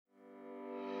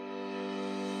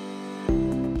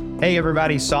Hey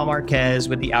everybody, Saul Marquez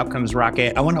with the Outcomes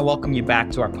Rocket. I want to welcome you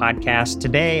back to our podcast.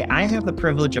 Today, I have the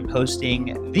privilege of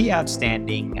hosting the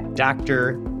outstanding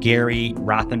Dr. Gary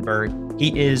Rothenberg.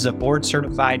 He is a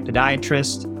board-certified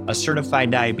podiatrist, a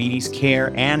certified diabetes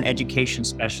care and education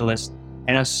specialist,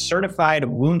 and a certified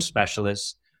wound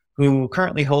specialist who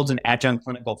currently holds an adjunct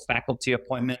clinical faculty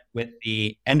appointment with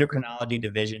the endocrinology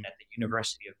division at the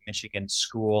University of Michigan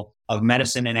School of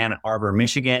Medicine in Ann Arbor,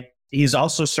 Michigan. He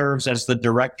also serves as the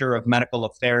Director of Medical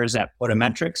Affairs at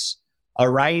Podimetrics, a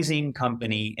rising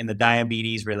company in the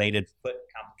diabetes-related foot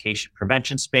complication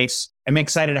prevention space. I'm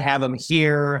excited to have him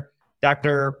here.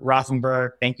 Dr. Rothenberg,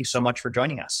 thank you so much for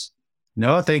joining us.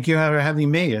 No, thank you for having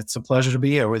me. It's a pleasure to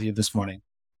be here with you this morning.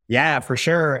 Yeah, for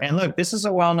sure. And look, this is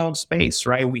a well-known space,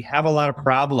 right? We have a lot of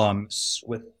problems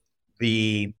with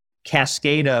the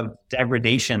cascade of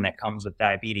degradation that comes with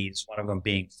diabetes, one of them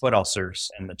being foot ulcers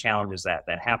and the challenges that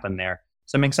happen there.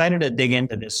 So I'm excited to dig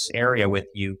into this area with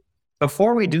you.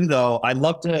 Before we do, though, I'd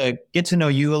love to get to know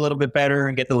you a little bit better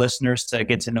and get the listeners to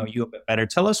get to know you a bit better.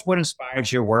 Tell us what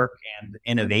inspires your work and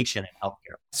innovation in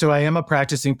healthcare. So I am a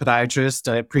practicing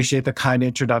podiatrist. I appreciate the kind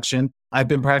introduction. I've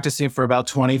been practicing for about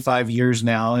 25 years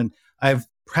now, and I've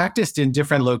practiced in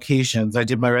different locations. I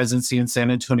did my residency in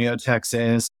San Antonio,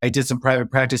 Texas. I did some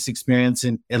private practice experience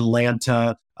in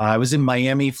Atlanta. I was in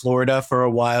Miami, Florida for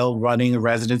a while, running a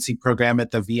residency program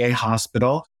at the VA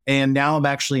hospital. And now I'm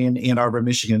actually in Ann Arbor,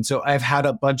 Michigan. So I've had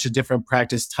a bunch of different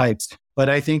practice types. But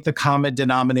I think the common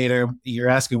denominator, you're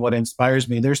asking what inspires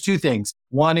me. There's two things.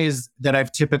 One is that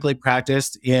I've typically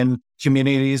practiced in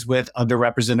communities with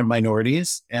underrepresented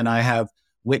minorities, and I have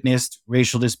witnessed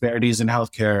racial disparities in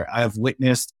healthcare. I've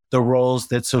witnessed the roles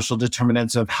that social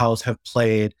determinants of health have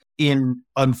played in,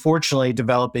 unfortunately,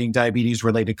 developing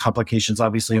diabetes-related complications.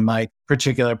 Obviously, my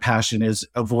particular passion is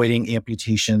avoiding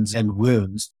amputations and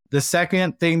wounds. The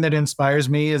second thing that inspires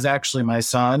me is actually my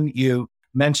son. You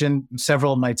mentioned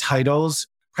several of my titles.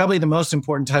 Probably the most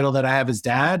important title that I have is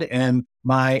dad. And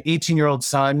my 18-year-old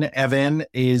son, Evan,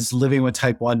 is living with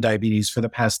type 1 diabetes for the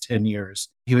past 10 years.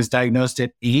 He was diagnosed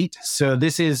at 8. So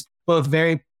this is both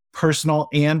very personal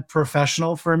and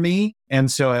professional for me. And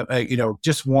so I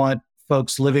just want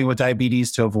folks living with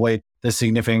diabetes to avoid the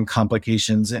significant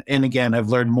complications. And again, I've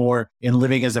learned more in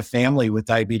living as a family with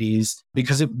diabetes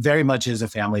because it very much is a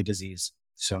family disease.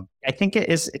 So I think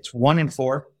it's 1 in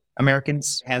 4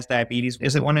 Americans has diabetes.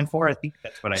 Is it 1 in 4? I think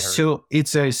that's what I heard. So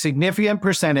it's a significant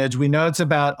percentage. We know it's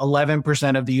about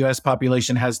 11% of the US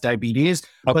population has diabetes,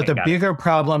 but the bigger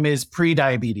problem is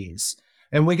pre-diabetes.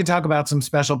 And we can talk about some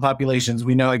special populations.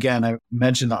 We know, again, I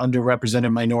mentioned the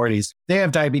underrepresented minorities. They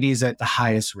have diabetes at the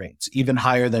highest rates, even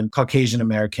higher than Caucasian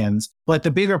Americans. But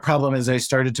the bigger problem, as I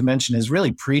started to mention, is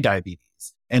really pre-diabetes.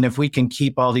 And if we can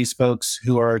keep all these folks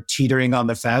who are teetering on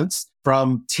the fence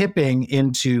from tipping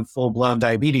into full-blown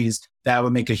diabetes, that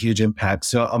would make a huge impact.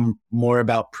 So I'm more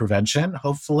about prevention,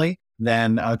 hopefully,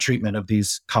 than treatment of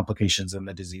these complications in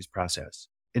the disease process.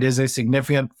 It is a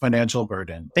significant financial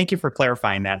burden. Thank you for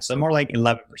clarifying that. So more like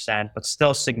 11%, but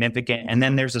still significant. And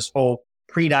then there's this whole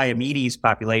pre-diabetes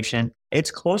population.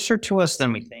 It's closer to us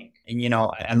than we think. And,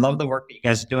 I love the work that you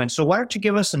guys are doing. So why don't you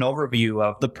give us an overview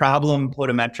of the problem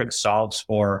Podimetrics solves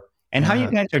for and how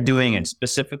you guys are doing it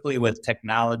specifically with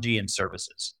technology and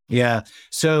services? Yeah.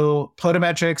 So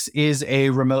Podimetrics is a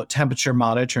remote temperature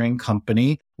monitoring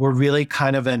company. We're really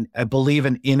kind of an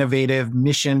innovative,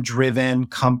 mission-driven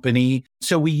company.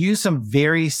 So we use some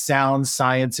very sound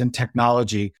science and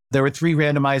technology. There were 3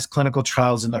 randomized clinical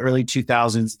trials in the early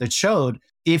 2000s that showed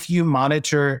if you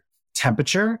monitor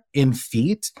temperature in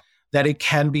feet, that it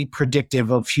can be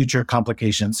predictive of future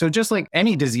complications. So just like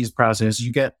any disease process,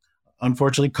 you get,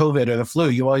 unfortunately, COVID or the flu,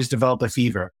 you always develop a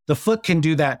fever. The foot can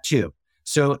do that too.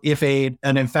 So if an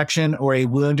infection or a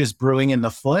wound is brewing in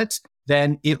the foot,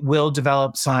 then it will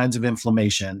develop signs of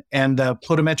inflammation. And the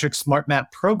Podimetrics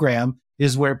SmartMat program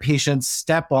is where patients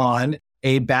step on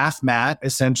a bath mat,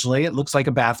 essentially. It looks like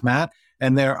a bath mat,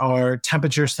 and there are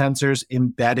temperature sensors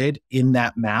embedded in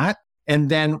that mat. And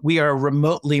then we are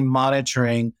remotely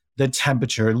monitoring the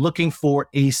temperature, looking for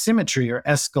asymmetry or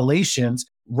escalations,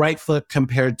 right foot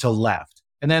compared to left.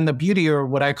 And then the beauty, or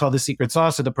what I call the secret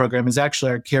sauce of the program, is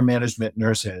actually our care management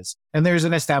nurses. And there's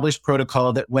an established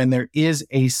protocol that when there is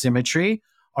asymmetry,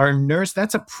 our nurse,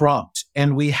 that's a prompt.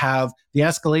 And we have the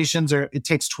escalations it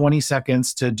takes 20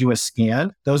 seconds to do a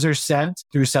scan. Those are sent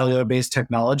through cellular-based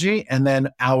technology. And then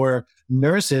our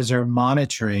nurses are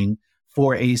monitoring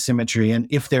for asymmetry. And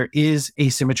if there is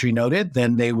asymmetry noted,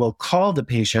 then they will call the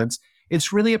patients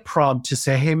It's really a prompt to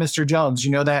say, hey, Mr. Jones,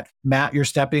 you know that mat you're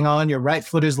stepping on? Your right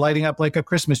foot is lighting up like a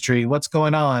Christmas tree. What's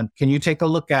going on? Can you take a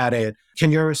look at it? Can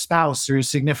your spouse or your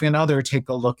significant other take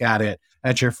a look at it,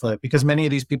 at your foot? Because many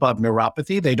of these people have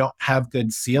neuropathy. They don't have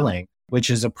good sealing, which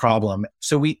is a problem.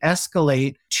 So we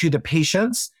escalate to the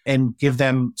patients and give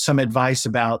them some advice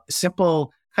about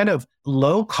simple kind of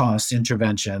low-cost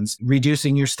interventions,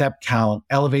 reducing your step count,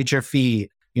 elevate your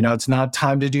feet. It's not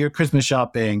time to do your Christmas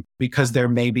shopping because there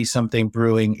may be something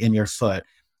brewing in your foot.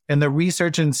 And the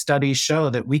research and studies show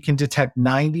that we can detect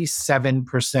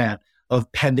 97% of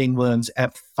pending wounds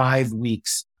at 5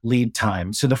 weeks lead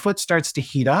time. So the foot starts to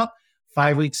heat up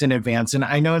 5 weeks in advance. And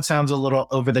I know it sounds a little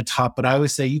over the top, but I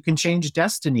always say you can change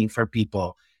destiny for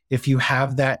people if you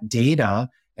have that data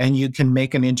and you can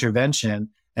make an intervention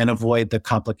and avoid the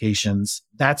complications.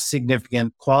 That's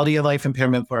significant quality of life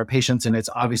impairment for our patients, and it's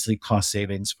obviously cost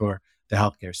savings for the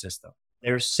healthcare system.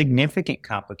 There's significant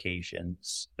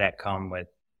complications that come with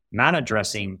not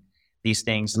addressing these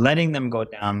things, letting them go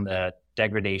down the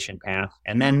degradation path.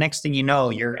 And then next thing you know,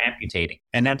 you're amputating.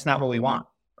 And that's not what we want,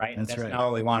 right? That's right. Not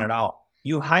what we want at all.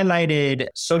 You highlighted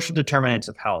social determinants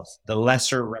of health, the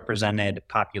lesser represented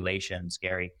populations,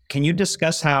 Gary. Can you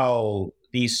discuss how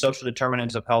these social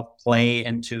determinants of health play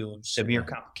into severe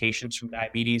complications from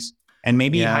diabetes, and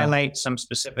maybe highlight some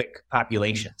specific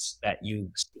populations that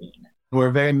you've seen? We're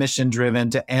very mission driven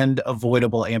to end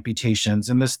avoidable amputations.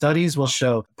 And the studies will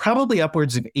show probably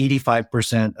upwards of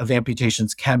 85% of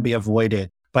amputations can be avoided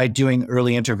by doing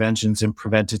early interventions in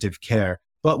preventative care.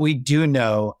 But we do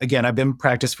know, again, I've been in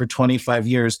practice for 25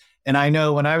 years, and I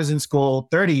know when I was in school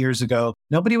 30 years ago,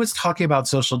 nobody was talking about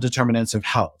social determinants of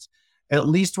health. At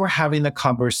least we're having the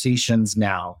conversations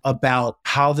now about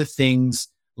how the things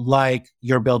like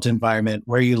your built environment,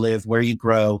 where you live, where you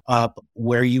grow up,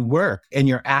 where you work, and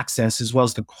your access, as well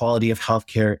as the quality of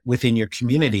healthcare within your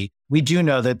community. We do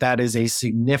know that that is a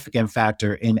significant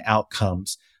factor in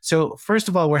outcomes. So first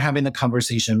of all, we're having the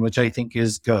conversation, which I think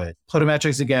is good.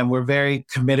 Podimetrics, again, we're very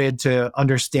committed to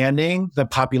understanding the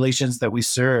populations that we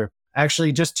serve.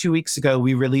 Actually, just 2 weeks ago,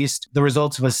 we released the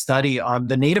results of a study on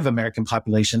the Native American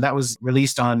population that was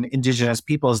released on Indigenous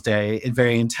Peoples Day,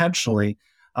 very intentionally.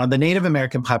 The Native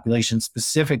American population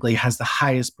specifically has the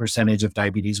highest percentage of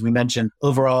diabetes. We mentioned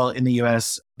overall in the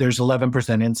US, there's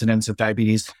 11% incidence of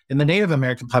diabetes. In the Native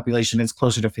American population, it's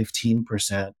closer to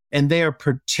 15%. And they are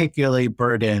particularly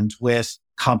burdened with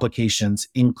complications,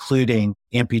 including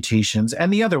amputations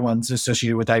and the other ones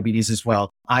associated with diabetes as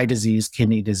well, eye disease,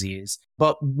 kidney disease.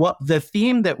 But what the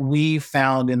theme that we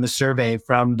found in the survey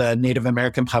from the Native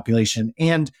American population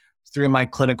and through my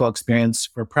clinical experience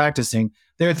for practicing,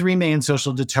 there are three main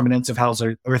social determinants of health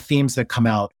or themes that come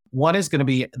out. One is going to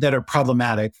be that are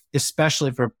problematic,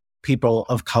 especially for people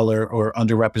of color or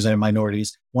underrepresented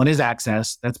minorities. One is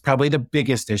access. That's probably the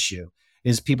biggest issue,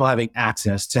 is people having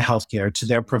access to healthcare, to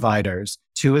their providers.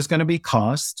 Two is going to be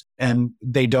cost, and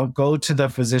they don't go to the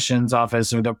physician's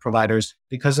office or the providers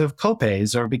because of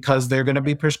copays or because they're going to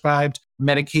be prescribed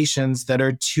medications that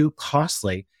are too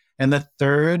costly. And the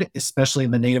third, especially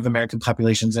in the Native American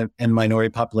populations and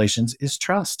minority populations, is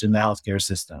trust in the healthcare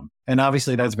system. And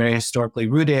obviously that's very historically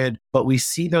rooted, but we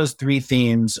see those three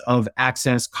themes of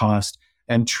access, cost,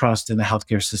 and trust in the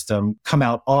healthcare system come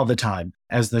out all the time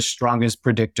as the strongest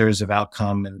predictors of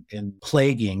outcome in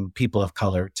plaguing people of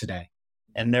color today.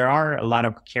 And there are a lot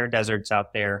of care deserts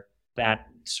out there that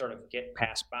sort of get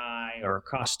passed by or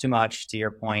cost too much, to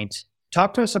your point.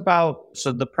 Talk to us about,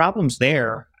 so the problems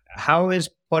there, how is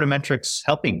Podimetrics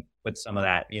helping with some of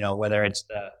that, whether it's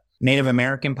the Native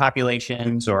American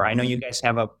populations, or I know you guys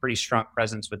have a pretty strong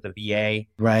presence with the VA.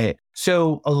 Right.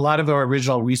 So a lot of our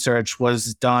original research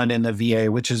was done in the VA,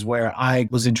 which is where I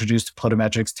was introduced to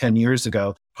Podimetrics 10 years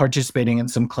ago, participating in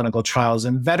some clinical trials.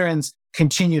 And veterans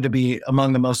continue to be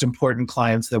among the most important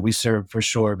clients that we serve for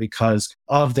sure because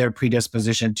of their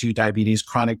predisposition to diabetes,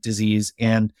 chronic disease,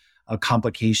 and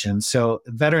complications. So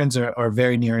veterans are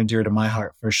very near and dear to my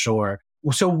heart for sure.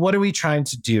 So what are we trying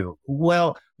to do?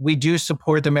 Well, we do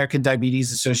support the American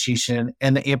Diabetes Association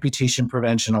and the Amputation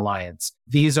Prevention Alliance.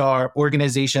 These are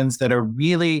organizations that are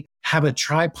really have a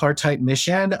tripartite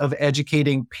mission of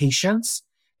educating patients,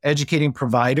 educating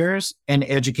providers, and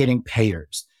educating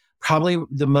payers. Probably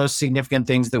the most significant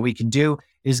things that we can do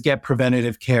is get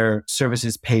preventative care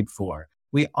services paid for.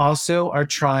 We also are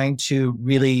trying to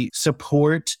really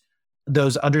support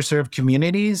those underserved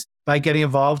communities by getting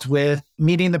involved with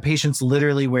meeting the patients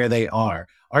literally where they are.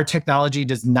 Our technology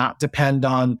does not depend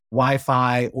on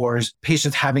Wi-Fi or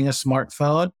patients having a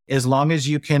smartphone. As long as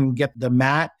you can get the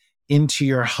mat into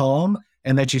your home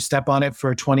and that you step on it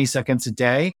for 20 seconds a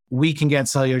day, we can get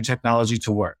cellular technology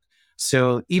to work.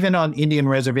 So even on Indian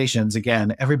reservations,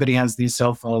 again, everybody has these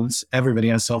cell phones. Everybody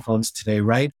has cell phones today,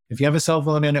 right? If you have a cell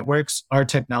phone and it works, our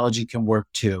technology can work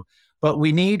too. But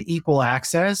we need equal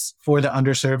access for the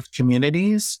underserved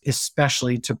communities,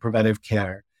 especially to preventive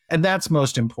care. And that's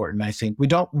most important, I think. We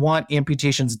don't want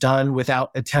amputations done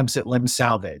without attempts at limb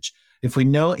salvage. If we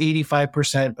know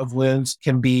 85% of wounds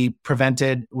can be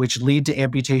prevented, which lead to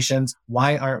amputations,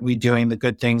 why aren't we doing the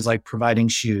good things like providing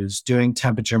shoes, doing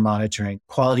temperature monitoring,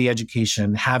 quality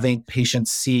education, having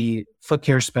patients see foot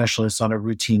care specialists on a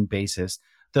routine basis?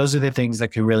 Those are the things that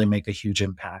can really make a huge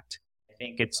impact. I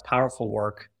think it's powerful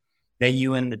work that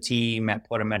you and the team at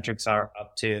Podimetrics are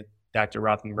up to, Dr.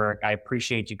 Rothenberg. I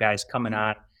appreciate you guys coming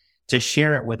on to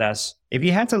share it with us. If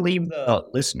you had to leave the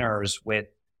listeners with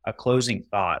a closing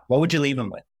thought, what would you leave them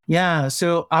with? Yeah,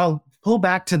 so I'll pull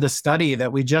back to the study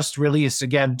that we just released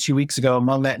again 2 weeks ago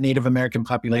among that Native American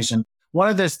population. One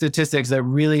of the statistics that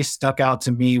really stuck out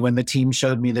to me when the team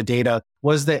showed me the data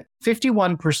was that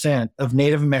 51% of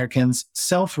Native Americans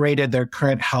self-rated their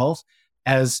current health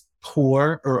as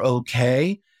poor or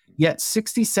okay, yet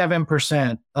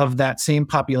 67% of that same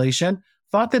population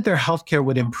thought that their healthcare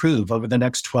would improve over the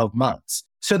next 12 months.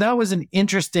 So that was an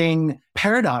interesting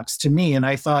paradox to me. And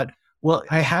I thought, well,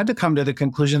 I had to come to the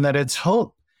conclusion that it's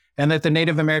hope and that the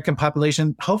Native American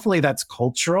population, hopefully that's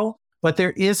cultural, but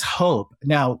there is hope.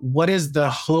 Now, what is the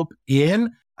hope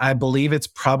in? I believe it's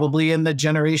probably in the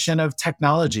generation of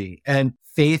technology and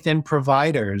faith in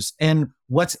providers and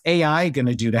what's AI going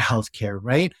to do to healthcare,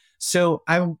 right? So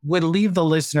I would leave the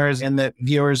listeners and the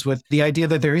viewers with the idea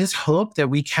that there is hope that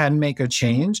we can make a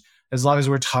change as long as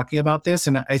we're talking about this.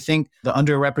 And I think the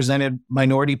underrepresented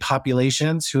minority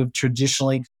populations who have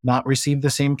traditionally not received the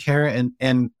same care,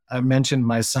 and I mentioned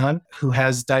my son who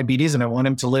has diabetes and I want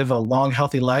him to live a long,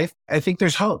 healthy life. I think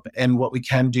there's hope, and what we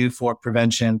can do for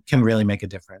prevention can really make a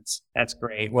difference. That's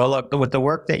great. Well, look, with the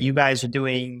work that you guys are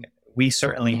doing, we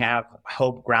certainly have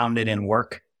hope grounded in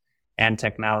work and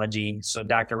technology. So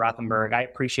Dr. Rothenberg, I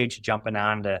appreciate you jumping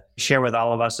on to share with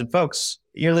all of us. And folks,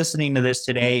 you're listening to this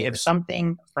today. If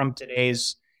something from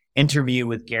today's interview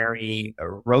with Gary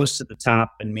rose to the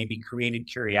top and maybe created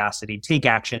curiosity, take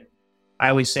action. I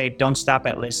always say, don't stop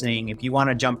at listening. If you want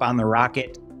to jump on the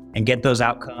rocket and get those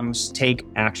outcomes, take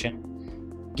action.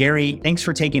 Gary, thanks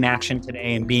for taking action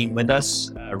today and being with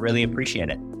us. I really appreciate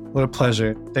it. What a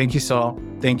pleasure. Thank you, Saul.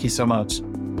 Thank you so much.